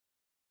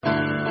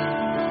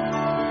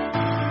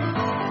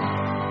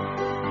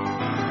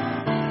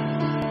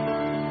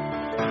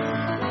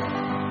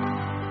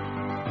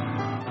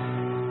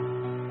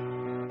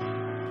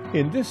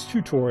In this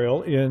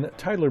tutorial in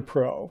Titler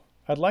Pro,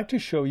 I'd like to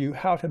show you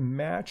how to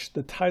match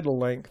the title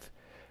length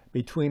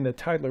between the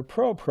Titler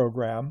Pro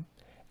program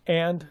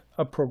and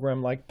a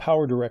program like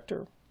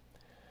PowerDirector.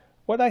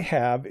 What I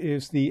have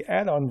is the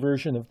add-on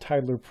version of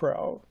Titler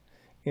Pro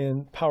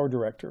in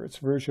PowerDirector. It's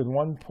version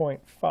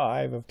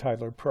 1.5 of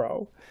Titler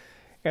Pro.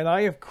 And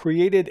I have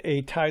created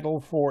a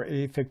title for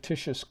a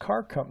fictitious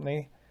car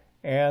company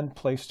and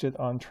placed it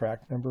on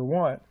track number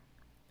 1.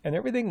 And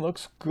everything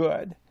looks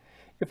good.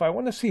 If I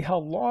want to see how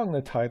long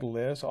the title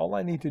is, all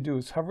I need to do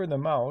is hover the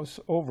mouse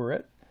over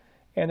it,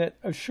 and it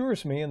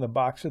assures me in the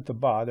box at the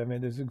bottom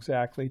it is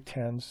exactly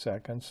 10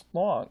 seconds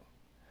long.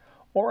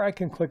 Or I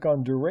can click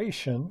on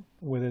duration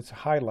with its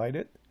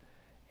highlighted,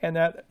 and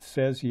that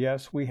says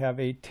yes, we have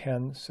a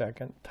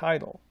 10-second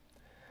title.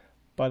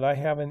 But I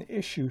have an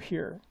issue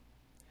here.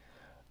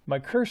 My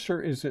cursor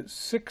is at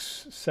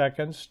 6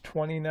 seconds,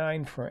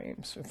 29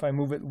 frames. If I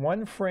move it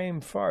 1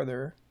 frame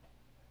farther,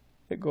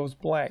 it goes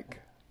blank.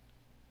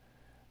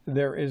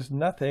 There is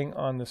nothing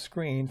on the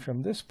screen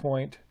from this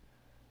point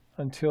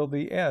until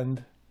the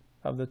end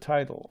of the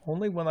title.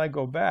 Only when I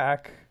go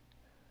back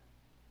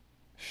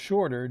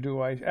shorter do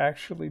I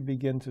actually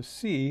begin to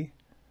see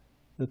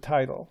the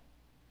title.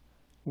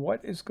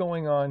 What is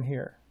going on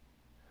here?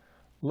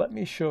 Let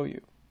me show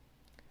you.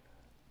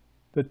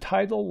 The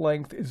title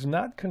length is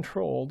not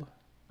controlled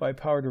by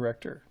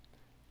PowerDirector.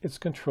 It's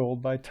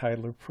controlled by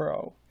Titler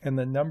Pro, and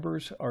the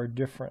numbers are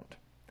different.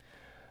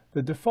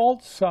 The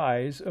default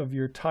size of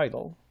your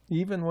title,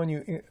 even when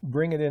you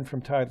bring it in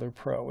from Titler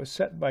Pro, is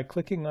set by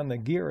clicking on the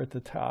gear at the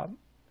top,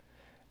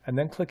 and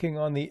then clicking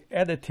on the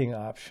editing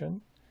option,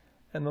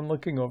 and then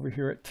looking over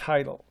here at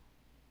title.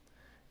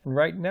 And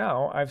right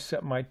now, I've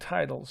set my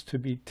titles to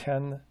be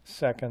 10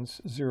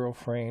 seconds, 0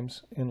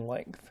 frames in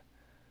length.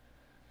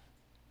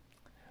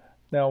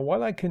 Now,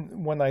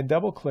 when I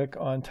double-click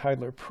on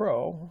Titler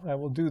Pro, I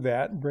will do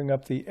that and bring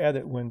up the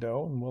edit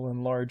window, and we'll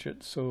enlarge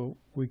it so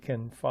we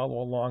can follow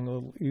along a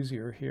little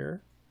easier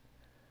here.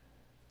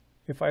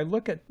 If I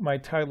look at my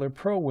Titler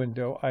Pro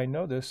window, I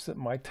notice that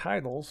my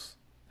titles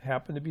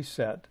happen to be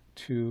set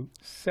to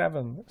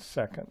 7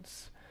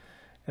 seconds.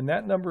 And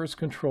that number is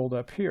controlled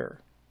up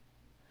here.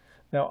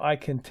 Now, I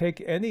can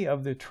take any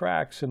of the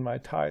tracks in my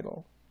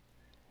title,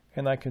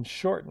 and I can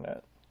shorten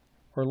it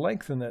or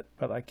lengthen it,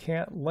 but I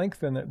can't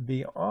lengthen it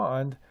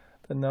beyond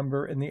the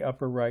number in the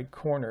upper right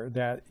corner.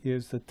 That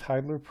is the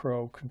Titler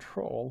Pro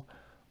control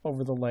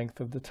over the length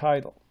of the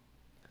title.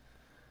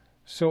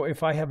 So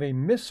if I have a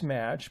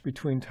mismatch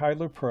between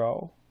Titler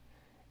Pro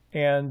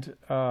and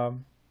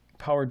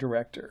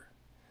PowerDirector,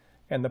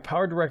 and the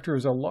PowerDirector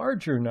is a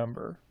larger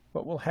number,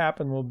 what will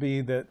happen will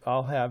be that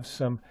I'll have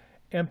some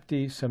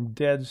empty, some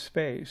dead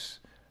space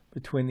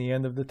between the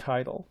end of the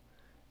title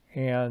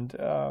and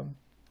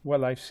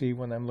what I see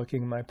when I'm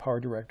looking at my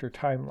PowerDirector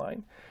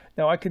timeline.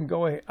 Now I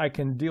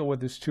can deal with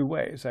this 2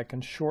 ways. I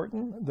can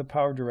shorten the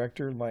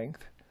PowerDirector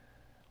length,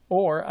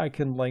 or I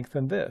can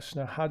lengthen this.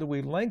 Now, how do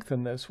we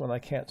lengthen this when I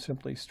can't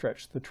simply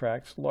stretch the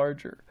tracks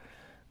larger?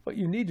 What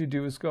you need to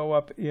do is go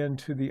up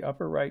into the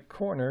upper right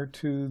corner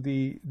to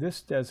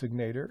this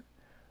designator.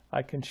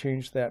 I can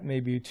change that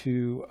maybe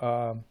to,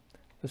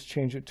 let's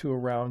change it to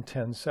around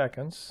 10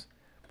 seconds.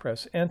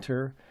 Press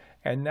enter,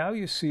 and now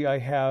you see I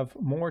have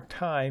more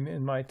time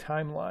in my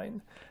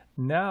timeline.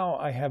 Now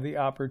I have the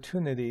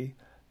opportunity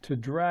to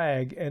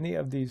drag any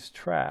of these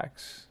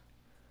tracks.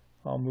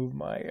 I'll move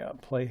my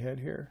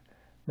playhead here.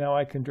 Now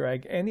I can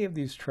drag any of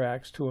these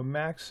tracks to a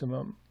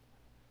maximum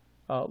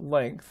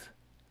length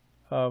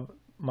of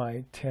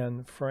my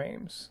 10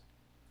 frames.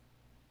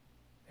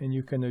 And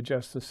you can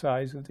adjust the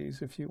size of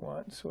these if you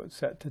want. So it's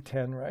set to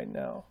 10 right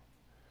now.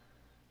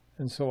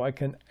 And so I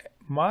can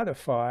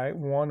modify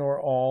one or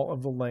all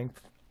of the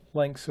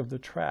lengths of the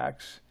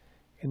tracks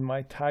in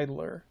my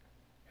titler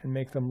and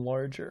make them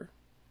larger.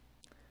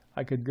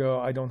 I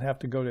don't have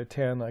to go to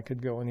 10, I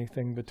could go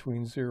anything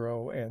between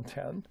 0 and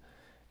 10.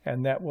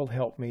 And that will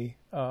help me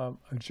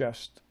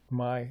adjust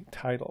my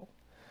title.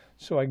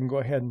 So I can go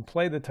ahead and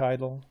play the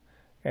title,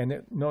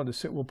 and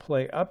notice it will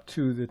play up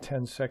to the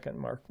 10-second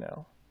mark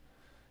now.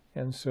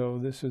 And so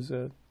this is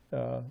a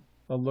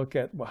look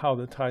at how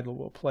the title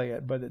will play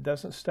it. But it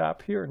doesn't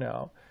stop here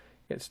now.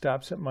 It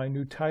stops at my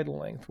new title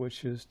length,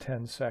 which is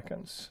 10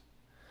 seconds.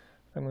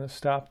 I'm going to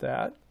stop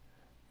that.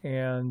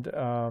 And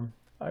I'm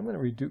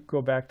going to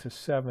go back to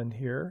 7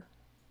 here.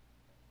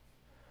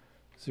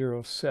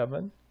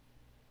 0.7.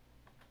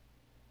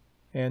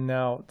 And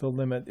now the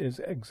limit is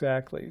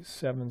exactly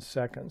 7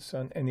 seconds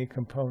on any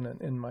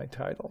component in my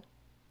title.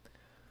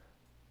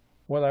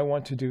 What I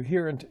want to do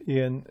here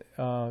in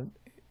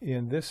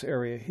this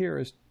area here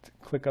is to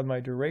click on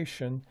my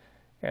duration,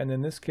 and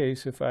in this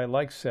case, if I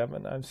like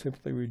 7, I'll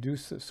simply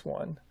reduce this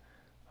one.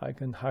 I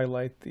can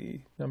highlight the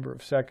number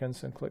of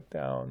seconds and click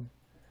down,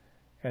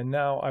 and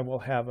now I will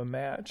have a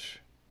match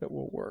that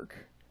will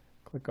work.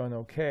 Click on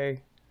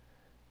OK,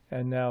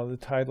 and now the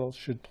title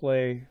should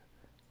play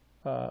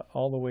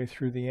all the way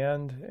through the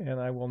end, and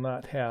I will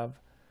not have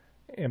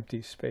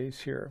empty space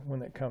here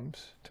when it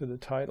comes to the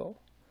title.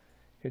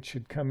 It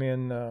should come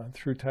in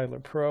through Tyler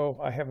Pro.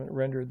 I haven't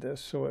rendered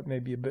this, so it may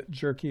be a bit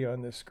jerky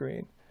on this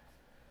screen.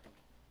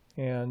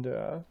 And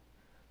there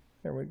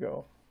we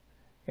go.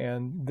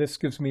 And this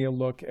gives me a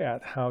look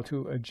at how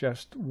to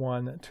adjust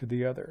one to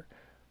the other.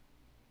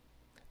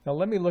 Now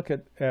let me look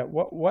at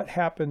what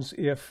happens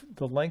if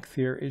the length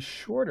here is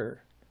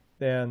shorter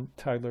than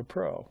Tyler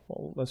Pro.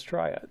 Well, let's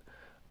try it.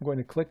 I'm going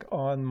to click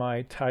on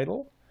my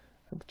title,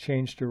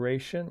 change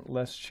duration.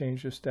 Let's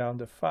change this down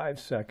to 5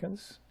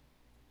 seconds.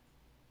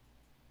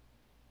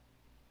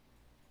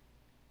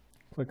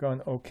 Click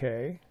on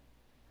OK.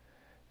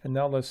 And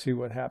now let's see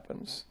what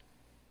happens.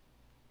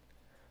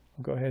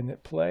 I'll go ahead and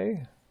hit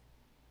play.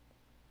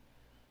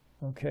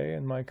 Okay,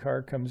 and my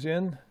card comes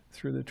in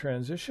through the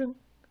transition,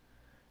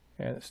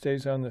 and it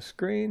stays on the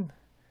screen,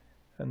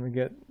 and we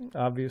get,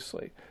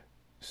 obviously.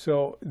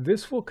 So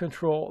this will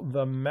control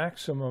the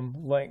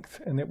maximum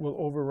length, and it will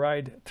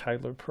override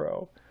Tyler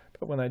Pro.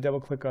 But when I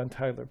double-click on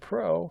Tyler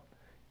Pro,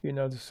 you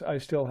notice I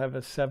still have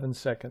a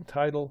 7-second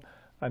title.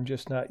 I'm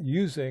just not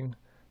using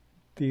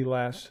the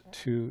last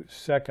 2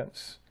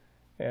 seconds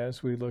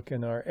as we look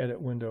in our edit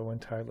window in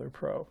Tyler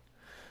Pro.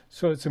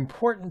 So it's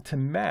important to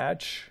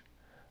match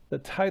the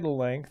title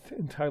length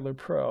in Tyler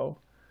Pro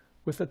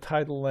with the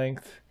title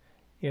length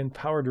in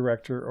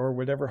PowerDirector or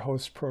whatever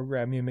host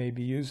program you may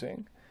be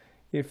using,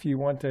 if you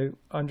want to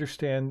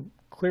understand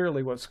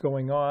clearly what's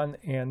going on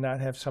and not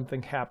have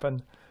something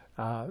happen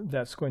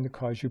that's going to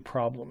cause you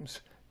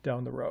problems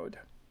down the road.